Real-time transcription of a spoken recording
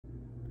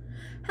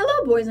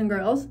Hello, boys and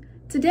girls.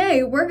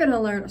 Today, we're going to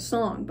learn a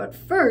song, but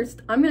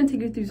first, I'm going to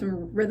take you through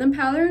some rhythm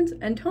patterns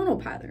and tonal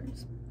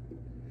patterns.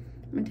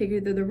 I'm going to take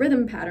you through the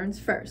rhythm patterns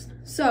first.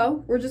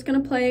 So, we're just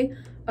going to play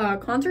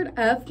concert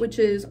F, which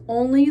is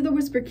only the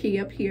whisper key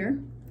up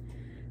here.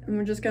 And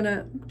we're just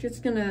gonna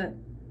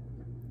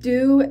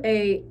do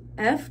a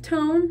F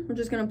tone. We're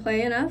just going to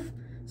play an F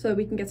so that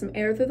we can get some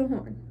air through the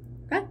horn.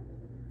 Okay?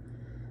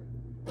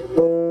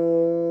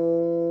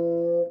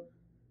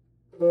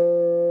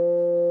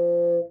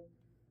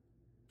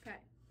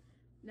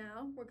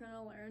 Now we're going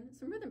to learn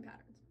some rhythm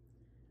patterns.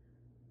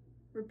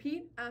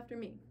 Repeat after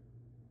me.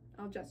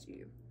 I'll just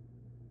you.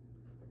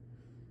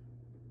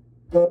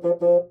 Good.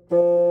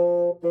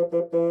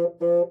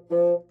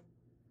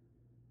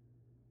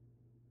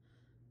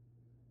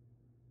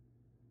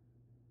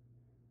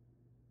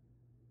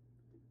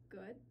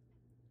 Good.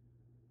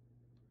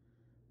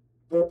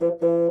 Good. Good.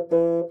 Good.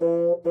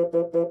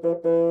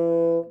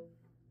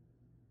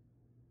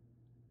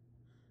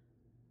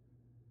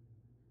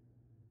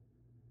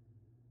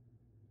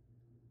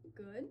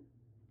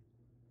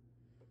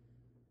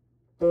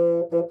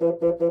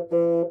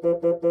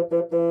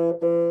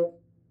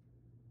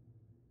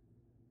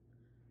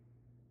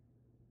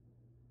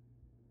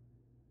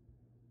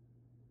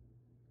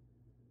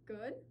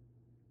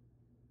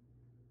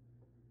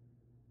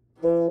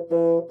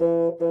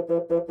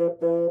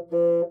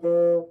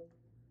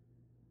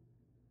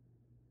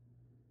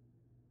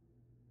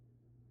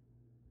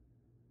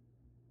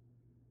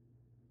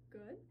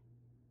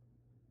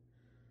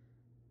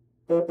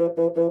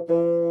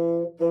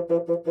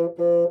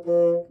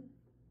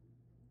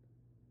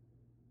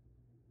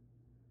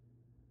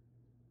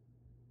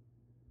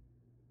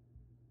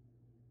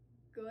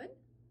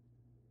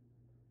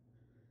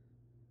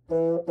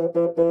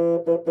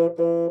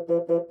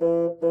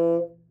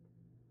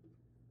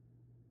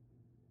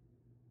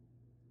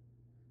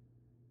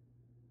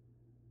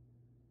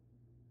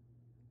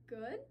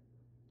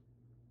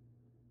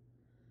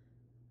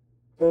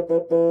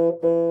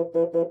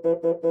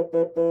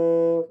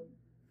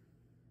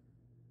 Good.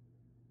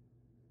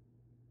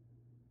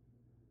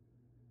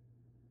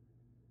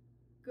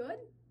 Good.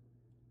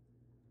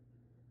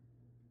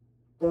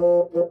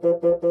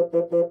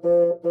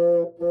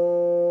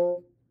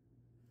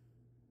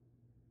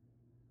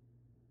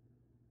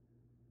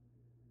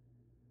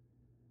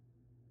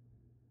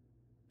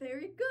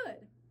 Very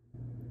good.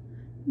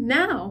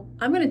 Now,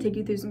 I'm going to take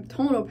you through some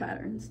tonal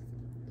patterns.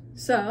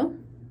 So,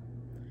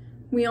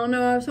 we all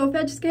know our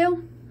solfege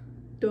scale.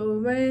 Do,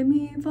 re,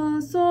 mi,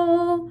 fa,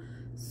 sol,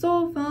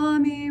 sol, fa,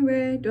 mi,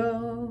 re,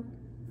 do.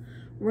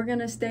 We're going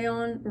to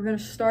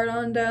start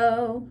on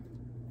do.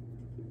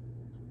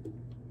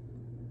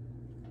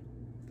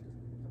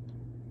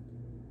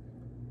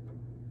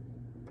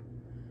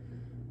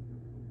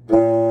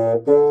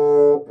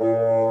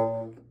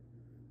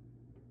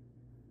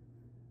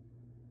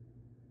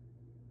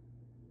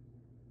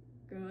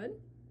 Good.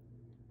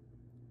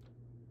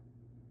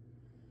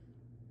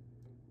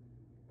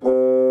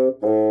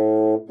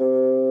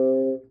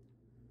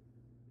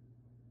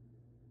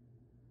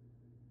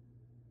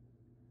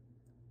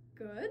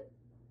 Good.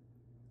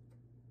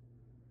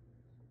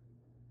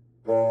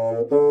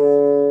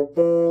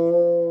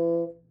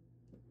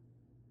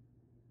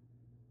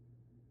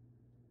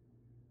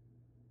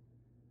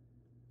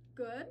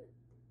 Good.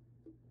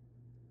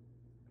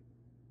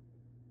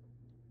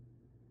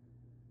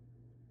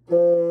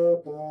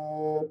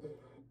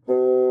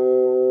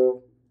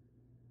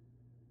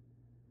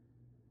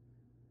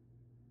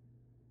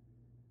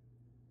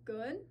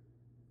 Good.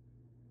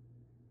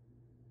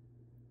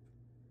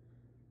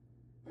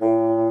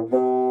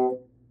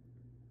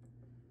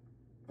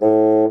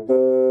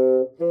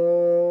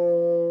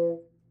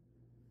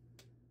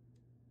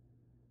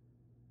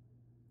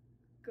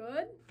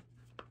 Good.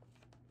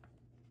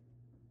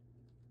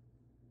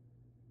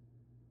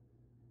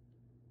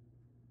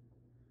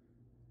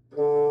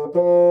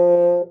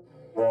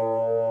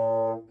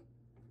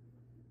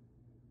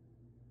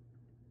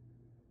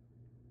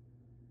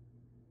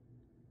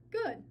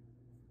 Good.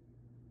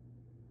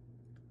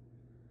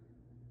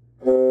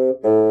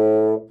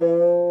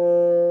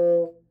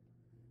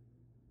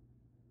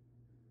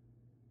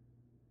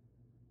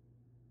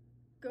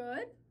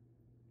 Good.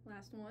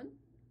 Last one,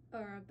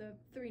 or the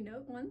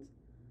 3-note ones.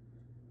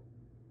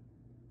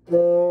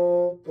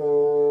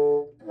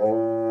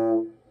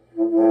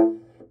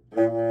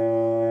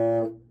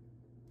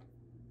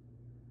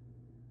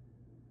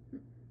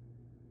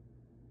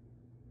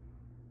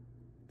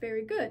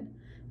 Very good.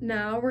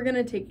 Now we're going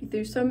to take you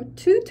through some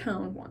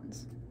 2-tone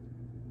ones.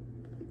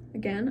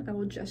 Again, I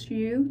will gesture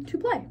you to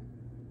play.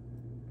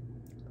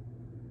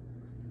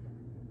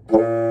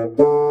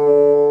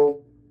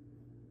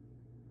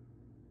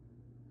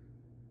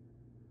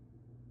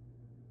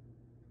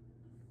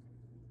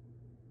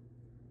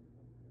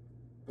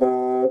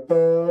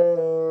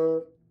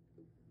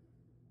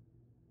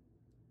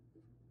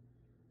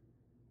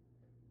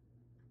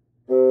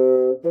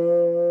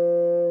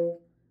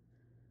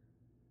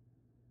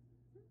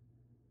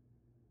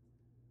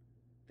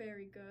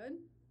 Very good.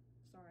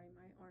 Sorry,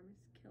 my arm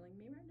is killing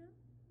me right now.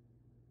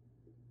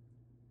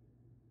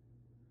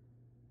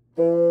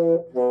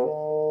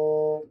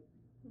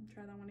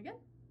 Try that one again.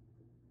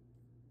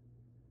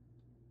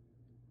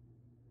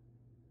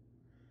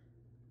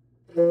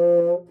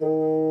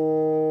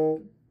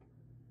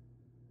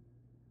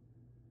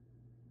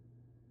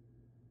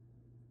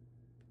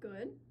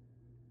 Good.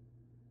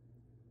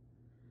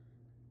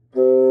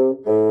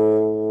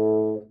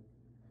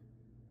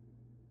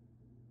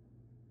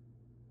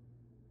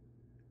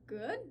 Good.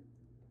 Good.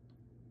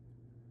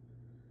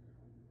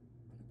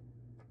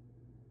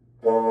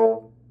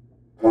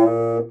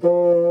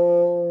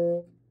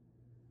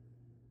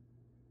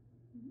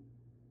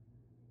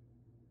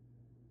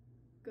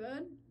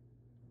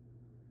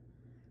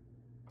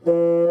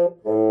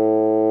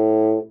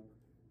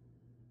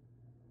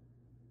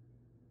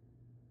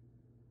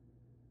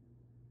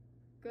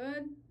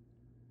 Good.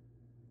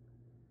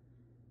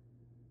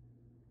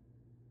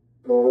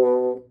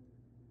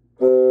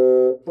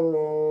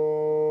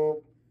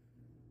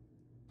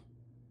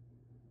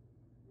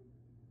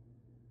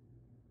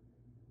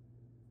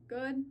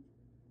 Good.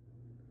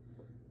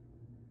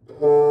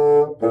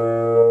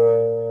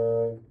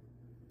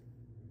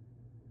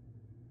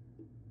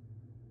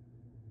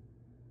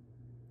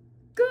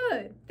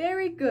 Good.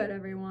 Very good,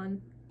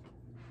 everyone.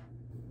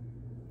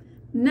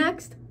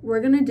 Next, we're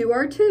going to do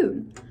our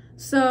tune.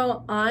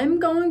 So I'm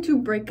going to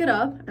break it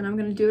up, and I'm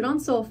going to do it on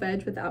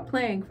solfege without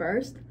playing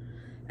first.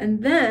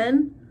 And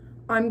then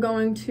I'm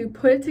going to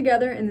put it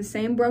together in the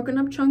same broken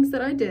up chunks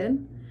that I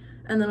did,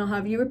 and then I'll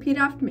have you repeat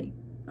after me,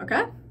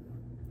 okay?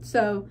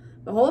 So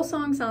the whole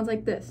song sounds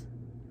like this.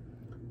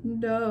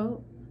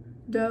 Do,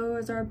 do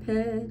is our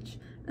pitch,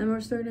 and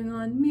we're starting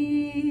on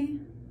mi.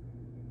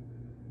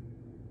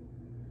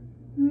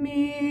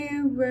 Mi,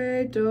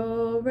 re,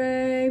 do,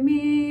 re,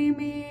 mi,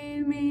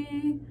 mi,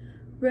 mi,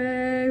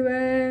 re,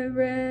 re,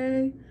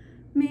 re,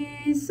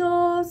 mi,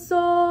 so,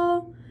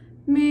 so,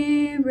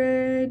 mi,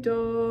 re,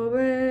 do,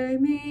 re,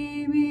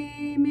 mi,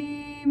 mi,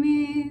 mi,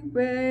 mi,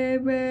 re,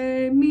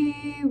 re,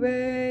 mi,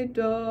 re,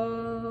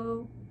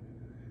 do.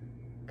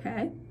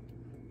 Okay,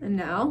 and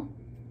now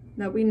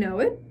that we know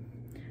it,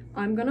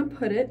 I'm gonna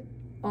put it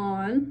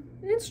on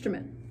an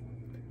instrument.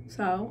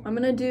 So I'm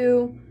gonna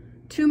do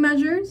 2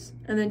 measures,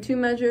 and then 2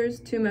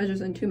 measures, 2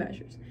 measures, and 2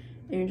 measures.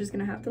 And you're just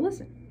gonna have to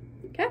listen,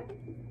 okay?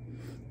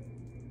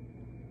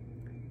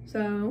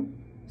 So,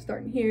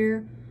 starting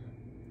here.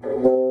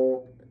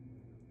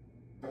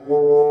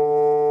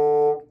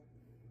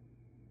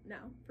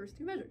 Now, first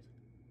 2 measures.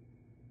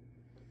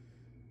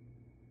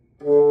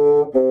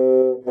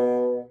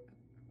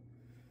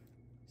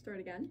 Start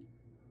again.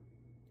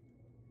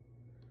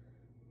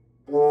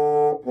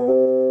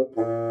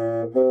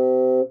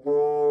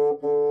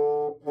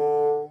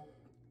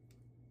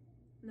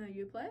 Now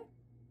you play.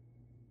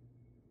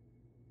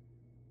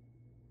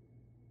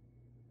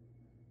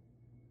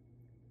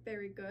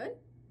 Very good.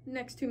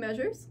 Next 2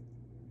 measures.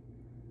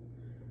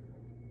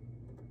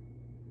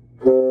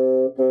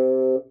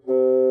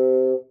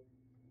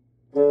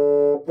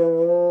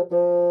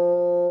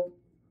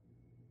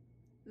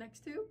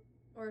 Next 2,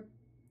 or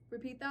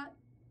repeat that.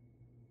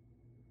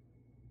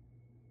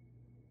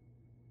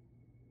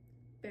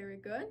 Very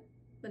good.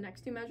 The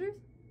next 2 measures.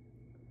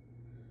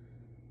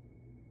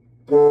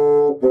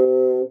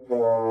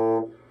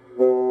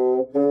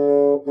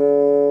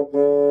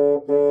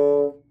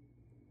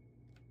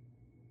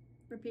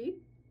 Repeat.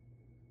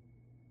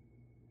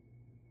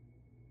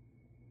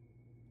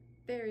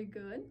 Very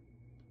good.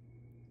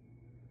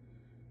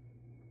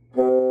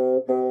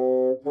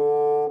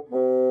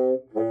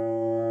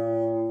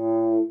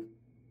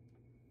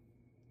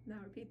 Now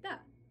repeat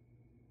that.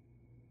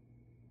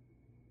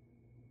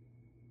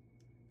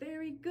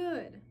 Very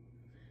good.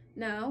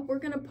 Now we're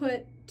going to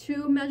put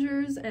 2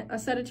 measures, a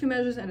set of 2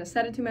 measures and a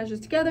set of 2 measures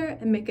together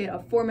and make it a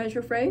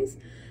 4-measure phrase.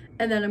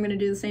 And then I'm going to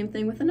do the same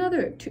thing with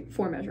another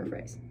 4-measure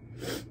phrase.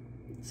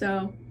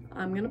 So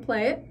I'm going to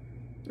play it,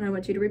 and I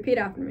want you to repeat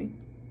after me.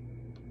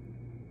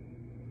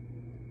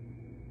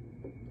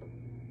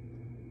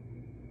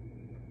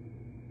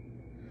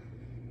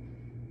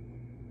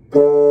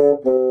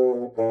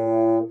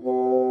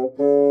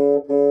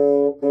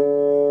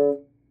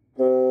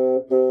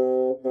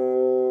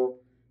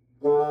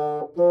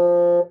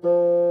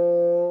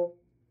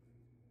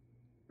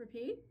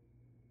 Repeat.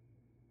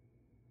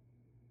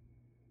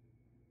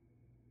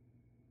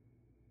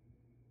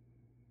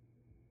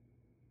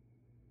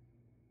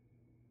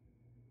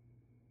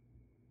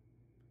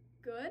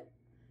 Good.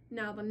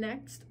 Now the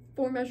next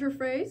 4-measure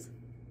phrase.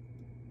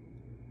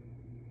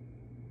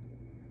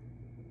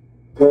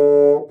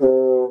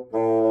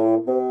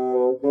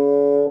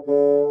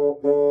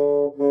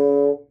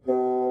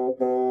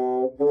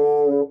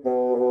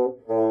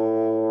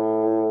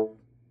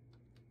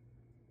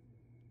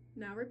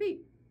 Now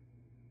repeat.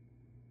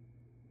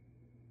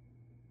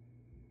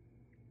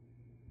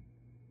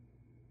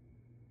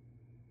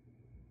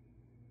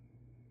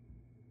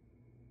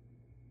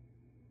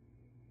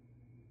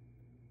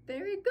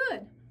 Very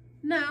good.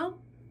 Now,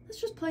 let's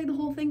just play the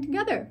whole thing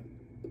together.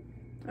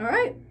 All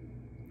right,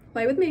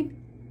 play with me.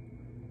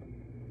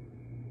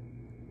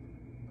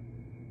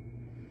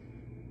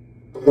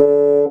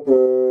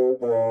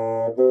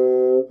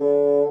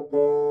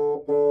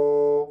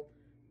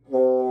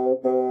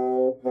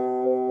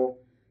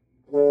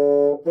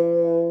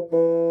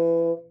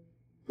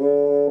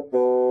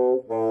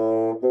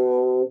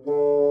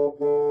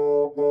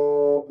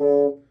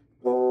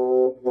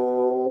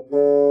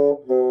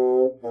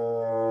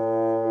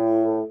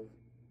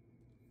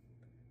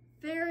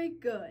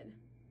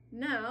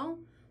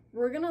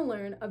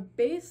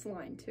 S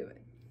line to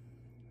it.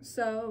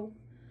 So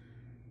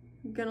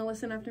you're gonna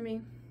listen after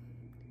me.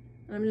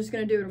 And I'm just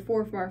gonna do it a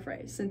 4-bar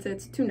phrase since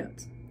it's 2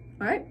 notes.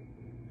 All right?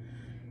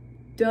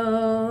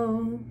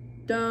 Do,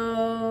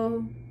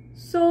 do,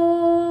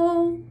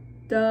 sol,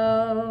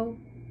 do.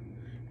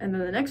 And then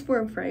the next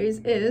word phrase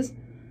is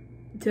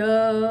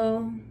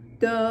do,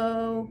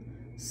 do,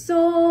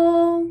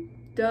 sol,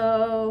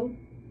 do.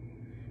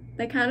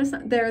 They kind of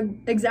sound, they're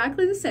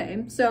exactly the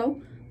same,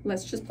 so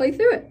let's just play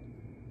through it.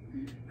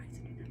 Why does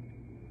it do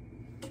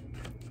that?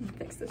 Let me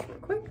fix this real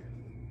quick.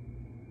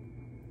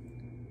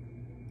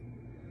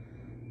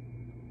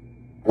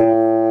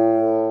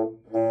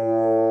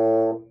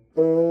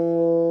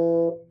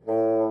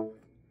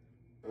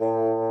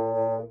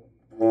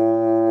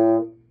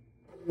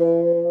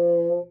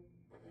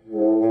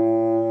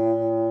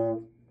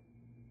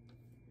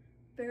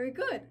 Very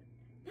good.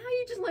 Now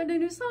you just learned a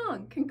new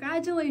song.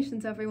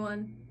 Congratulations,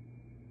 everyone.